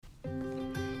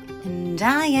And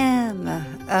I am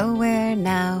Aware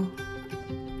Now.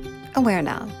 Aware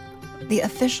Now, the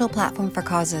official platform for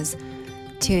causes.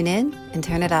 Tune in and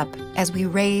turn it up as we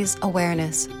raise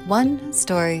awareness, one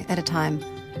story at a time,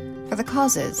 for the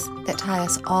causes that tie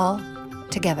us all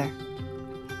together.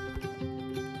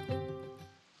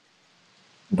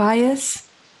 Bias,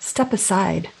 Step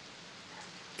Aside,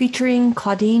 featuring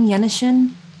Claudine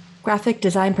Yenishin, graphic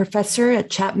design professor at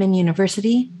Chapman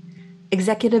University,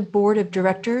 Executive Board of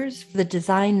Directors for the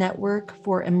Design Network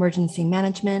for Emergency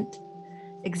Management,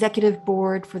 Executive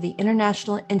Board for the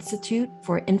International Institute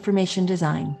for Information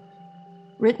Design.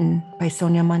 Written by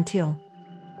Sonia Montiel.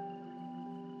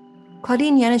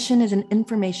 Claudine Yenishin is an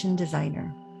information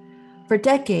designer. For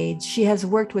decades, she has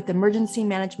worked with emergency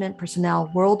management personnel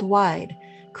worldwide,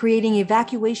 creating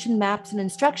evacuation maps and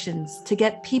instructions to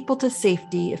get people to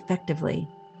safety effectively.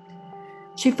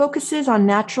 She focuses on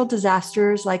natural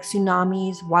disasters like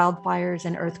tsunamis, wildfires,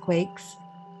 and earthquakes.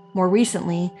 More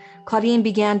recently, Claudine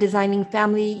began designing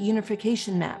family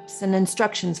unification maps and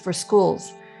instructions for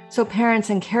schools, so parents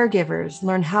and caregivers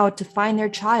learn how to find their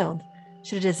child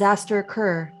should a disaster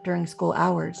occur during school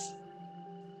hours.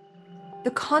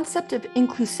 The concept of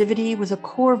inclusivity was a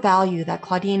core value that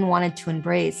Claudine wanted to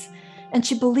embrace, and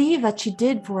she believed that she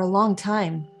did for a long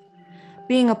time.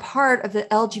 Being a part of the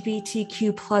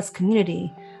LGBTQ+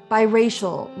 community,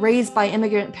 biracial, raised by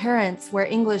immigrant parents where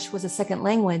English was a second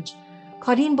language,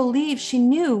 Claudine believed she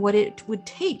knew what it would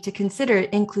take to consider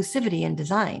inclusivity in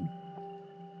design.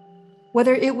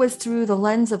 Whether it was through the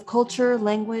lens of culture,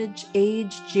 language,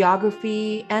 age,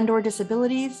 geography, and/or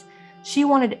disabilities, she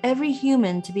wanted every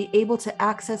human to be able to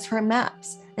access her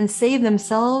maps and save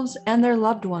themselves and their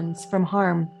loved ones from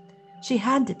harm. She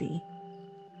had to be.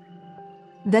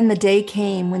 Then the day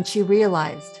came when she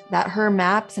realized that her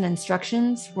maps and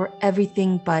instructions were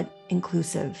everything but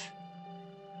inclusive.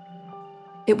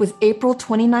 It was April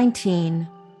 2019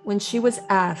 when she was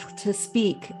asked to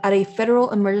speak at a federal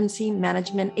emergency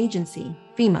management agency,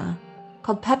 FEMA,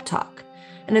 called Pep Talk,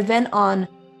 an event on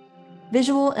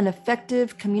visual and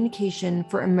effective communication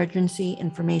for emergency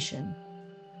information.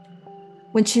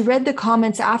 When she read the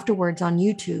comments afterwards on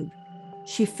YouTube,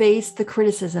 she faced the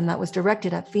criticism that was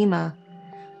directed at FEMA.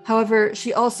 However,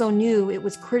 she also knew it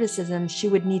was criticism she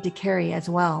would need to carry as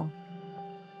well.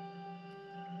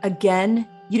 Again,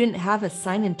 you didn't have a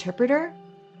sign interpreter?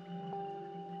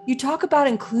 You talk about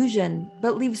inclusion,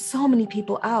 but leave so many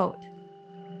people out.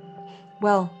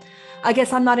 Well, I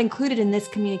guess I'm not included in this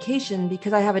communication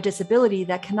because I have a disability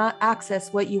that cannot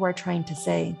access what you are trying to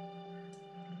say.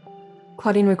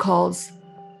 Claudine recalls,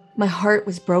 my heart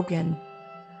was broken.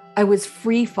 I was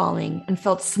free falling and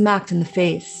felt smacked in the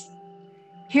face.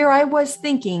 Here I was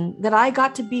thinking that I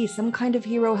got to be some kind of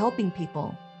hero helping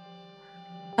people.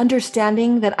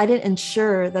 Understanding that I didn't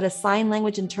ensure that a sign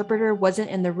language interpreter wasn't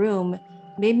in the room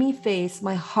made me face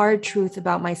my hard truth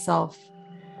about myself,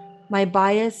 my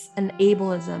bias and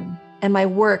ableism, and my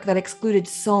work that excluded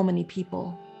so many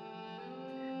people.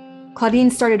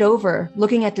 Claudine started over,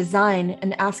 looking at design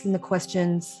and asking the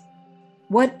questions,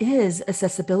 what is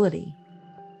accessibility?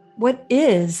 What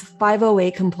is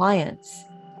 508 compliance?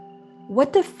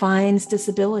 What defines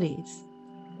disabilities?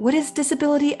 What is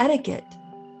disability etiquette?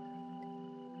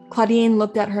 Claudine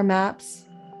looked at her maps.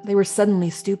 They were suddenly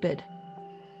stupid.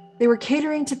 They were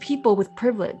catering to people with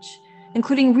privilege,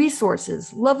 including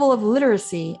resources, level of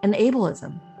literacy, and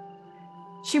ableism.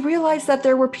 She realized that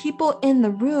there were people in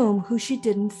the room who she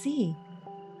didn't see.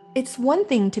 It's one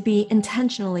thing to be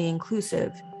intentionally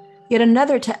inclusive, yet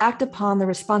another to act upon the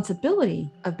responsibility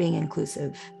of being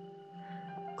inclusive.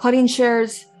 Claudine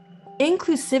shares,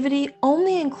 inclusivity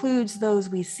only includes those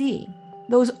we see,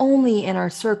 those only in our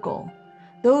circle,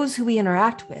 those who we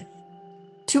interact with.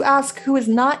 To ask who is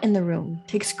not in the room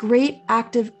takes great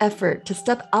active effort to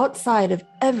step outside of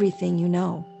everything you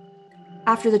know.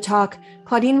 After the talk,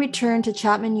 Claudine returned to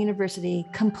Chapman University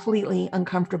completely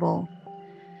uncomfortable.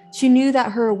 She knew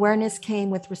that her awareness came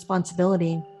with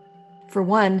responsibility. For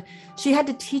one, she had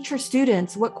to teach her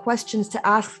students what questions to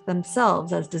ask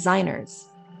themselves as designers.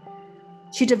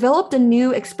 She developed a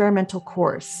new experimental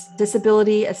course,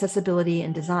 Disability, Accessibility,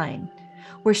 and Design,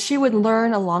 where she would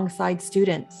learn alongside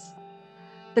students.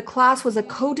 The class was a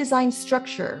co-designed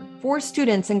structure for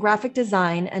students in graphic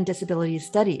design and disability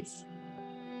studies.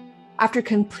 After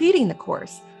completing the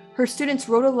course, her students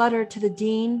wrote a letter to the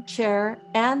dean, chair,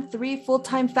 and 3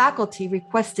 full-time faculty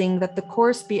requesting that the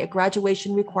course be a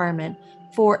graduation requirement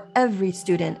for every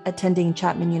student attending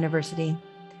Chapman University.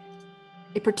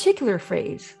 A particular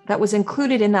phrase that was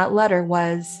included in that letter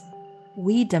was,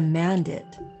 "We demand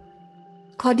it."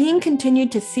 Claudine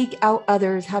continued to seek out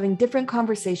others having different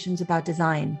conversations about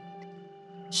design.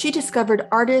 She discovered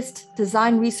artist,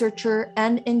 design researcher,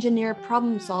 and engineer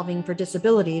problem solving for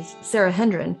disabilities, Sarah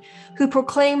Hendren, who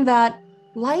proclaimed that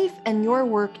life and your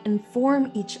work inform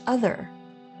each other.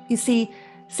 You see,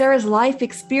 Sarah's life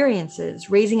experiences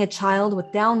raising a child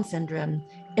with Down syndrome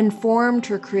informed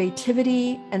her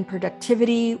creativity and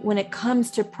productivity when it comes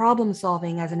to problem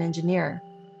solving as an engineer.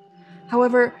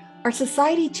 However, our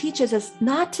society teaches us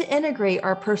not to integrate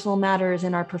our personal matters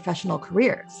in our professional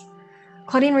careers.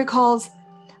 Claudine recalls,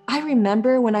 I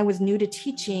remember when I was new to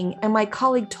teaching and my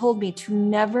colleague told me to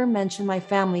never mention my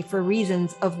family for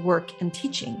reasons of work and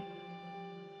teaching.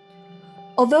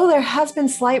 Although there has been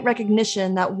slight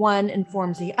recognition that one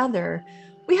informs the other,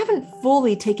 we haven't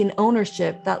fully taken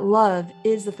ownership that love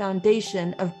is the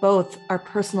foundation of both our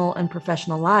personal and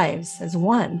professional lives as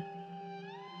one.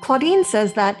 Claudine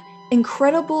says that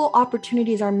incredible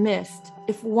opportunities are missed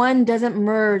if one doesn't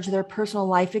merge their personal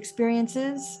life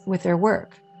experiences with their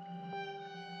work.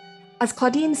 As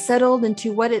Claudine settled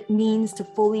into what it means to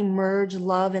fully merge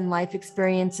love and life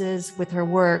experiences with her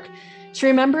work, she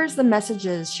remembers the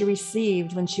messages she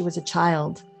received when she was a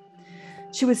child.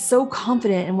 She was so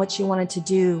confident in what she wanted to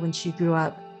do when she grew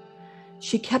up.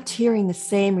 She kept hearing the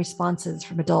same responses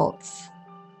from adults.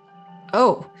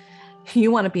 Oh, you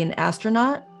want to be an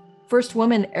astronaut? First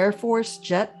woman Air Force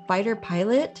jet fighter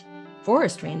pilot?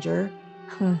 Forest ranger?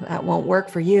 That won't work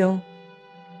for you.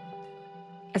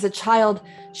 As a child,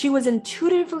 she was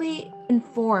intuitively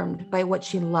informed by what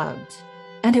she loved,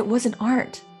 and it wasn't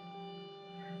art.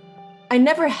 I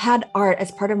never had art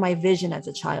as part of my vision as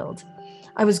a child.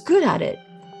 I was good at it,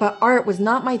 but art was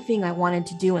not my thing I wanted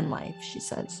to do in life, she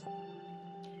says.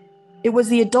 It was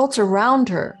the adults around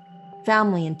her,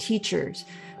 family and teachers,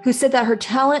 who said that her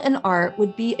talent in art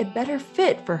would be a better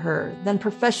fit for her than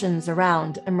professions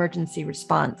around emergency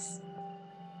response.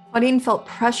 Claudine felt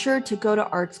pressure to go to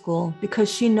art school because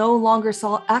she no longer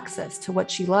saw access to what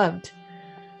she loved.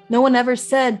 No one ever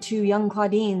said to young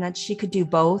Claudine that she could do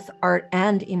both art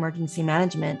and emergency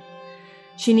management.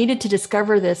 She needed to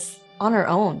discover this on her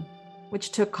own,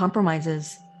 which took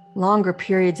compromises, longer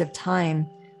periods of time,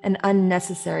 and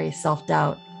unnecessary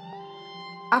self-doubt.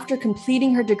 After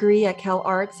completing her degree at Cal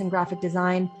Arts in graphic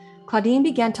design, Claudine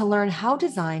began to learn how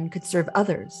design could serve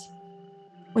others.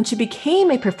 When she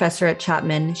became a professor at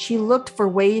Chapman, she looked for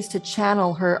ways to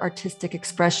channel her artistic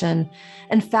expression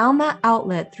and found that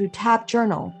outlet through Tab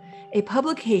Journal, a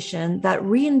publication that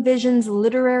re-envisions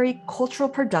literary cultural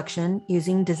production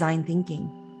using design thinking.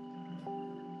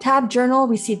 Tab Journal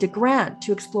received a grant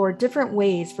to explore different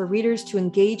ways for readers to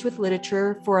engage with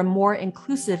literature for a more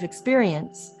inclusive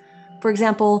experience. For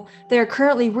example, they are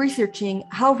currently researching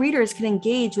how readers can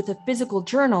engage with a physical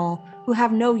journal who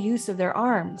have no use of their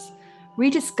arms,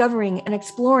 rediscovering and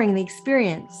exploring the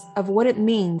experience of what it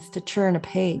means to turn a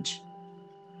page.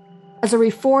 As a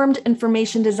reformed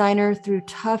information designer through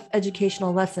tough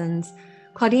educational lessons,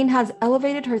 Claudine has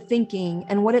elevated her thinking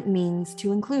and what it means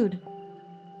to include.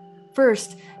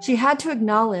 First, she had to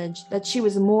acknowledge that she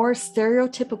was more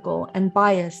stereotypical and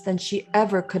biased than she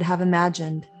ever could have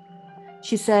imagined.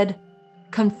 She said,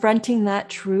 confronting that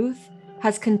truth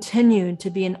has continued to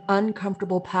be an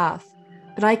uncomfortable path,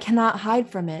 but I cannot hide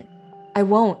from it. I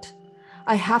won't.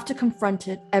 I have to confront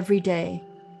it every day.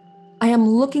 I am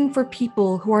looking for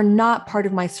people who are not part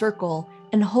of my circle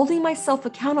and holding myself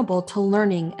accountable to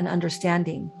learning and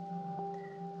understanding.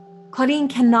 Claudine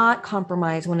cannot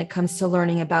compromise when it comes to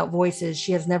learning about voices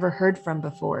she has never heard from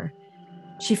before.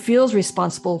 She feels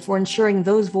responsible for ensuring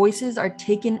those voices are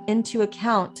taken into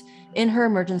account in her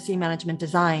emergency management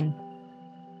design.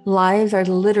 Lives are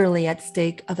literally at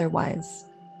stake otherwise.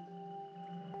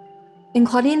 In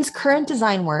Claudine's current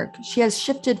design work, she has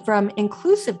shifted from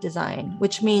inclusive design,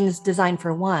 which means design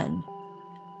for one,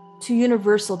 to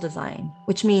universal design,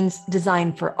 which means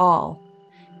design for all,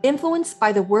 influenced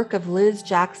by the work of Liz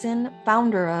Jackson,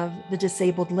 founder of The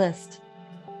Disabled List.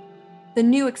 The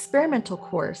new experimental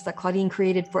course that Claudine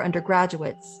created for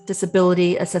undergraduates,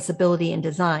 Disability, Accessibility, and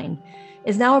Design,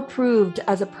 is now approved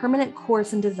as a permanent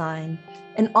course in design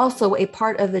and also a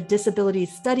part of the Disability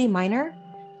Study minor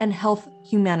and Health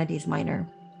Humanities minor.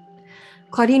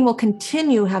 Claudine will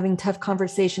continue having tough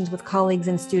conversations with colleagues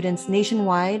and students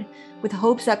nationwide with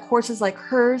hopes that courses like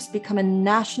hers become a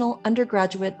national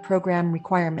undergraduate program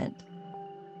requirement.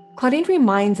 Claudine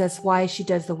reminds us why she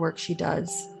does the work she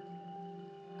does.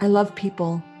 I love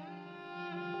people.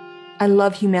 I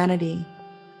love humanity.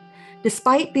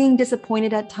 Despite being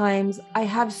disappointed at times, I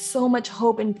have so much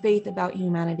hope and faith about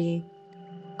humanity.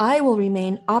 I will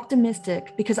remain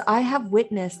optimistic because I have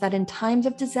witnessed that in times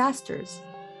of disasters,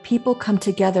 people come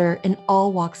together in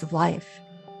all walks of life.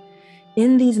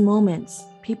 In these moments,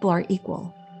 people are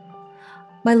equal.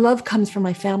 My love comes from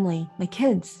my family, my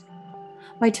kids.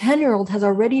 My 10-year-old has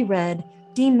already read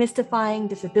Demystifying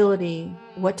Disability,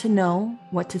 What to Know,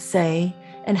 What to Say,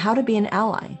 and How to Be an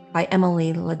Ally by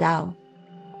Emily Ladau.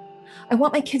 I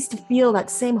want my kids to feel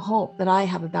that same hope that I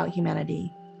have about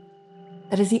humanity.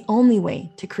 That is the only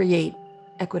way to create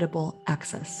equitable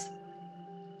access.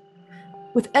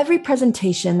 With every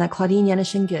presentation that Claudine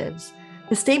Yenishin gives,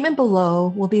 the statement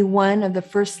below will be one of the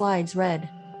first slides read.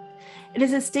 It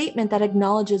is a statement that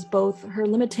acknowledges both her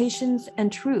limitations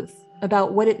and truth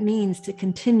about what it means to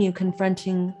continue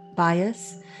confronting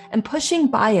bias and pushing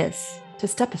bias to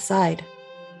step aside.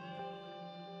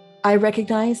 I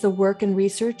recognize the work and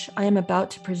research I am about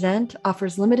to present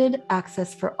offers limited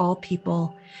access for all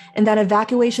people, and that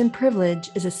evacuation privilege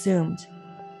is assumed.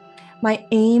 My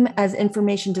aim as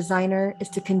information designer is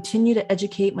to continue to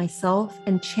educate myself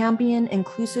and champion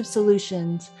inclusive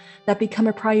solutions that become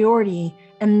a priority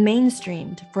and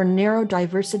mainstreamed for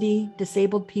neurodiversity,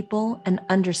 disabled people, and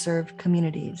underserved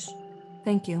communities.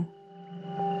 Thank you.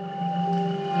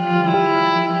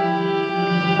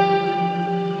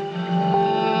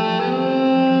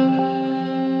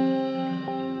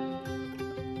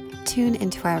 Tune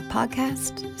into our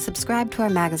podcast, subscribe to our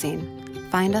magazine,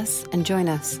 find us and join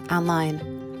us online.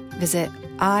 Visit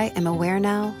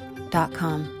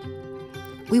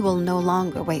IamAwareNow.com. We will no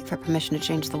longer wait for permission to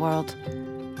change the world.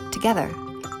 Together,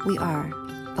 we are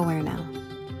aware now.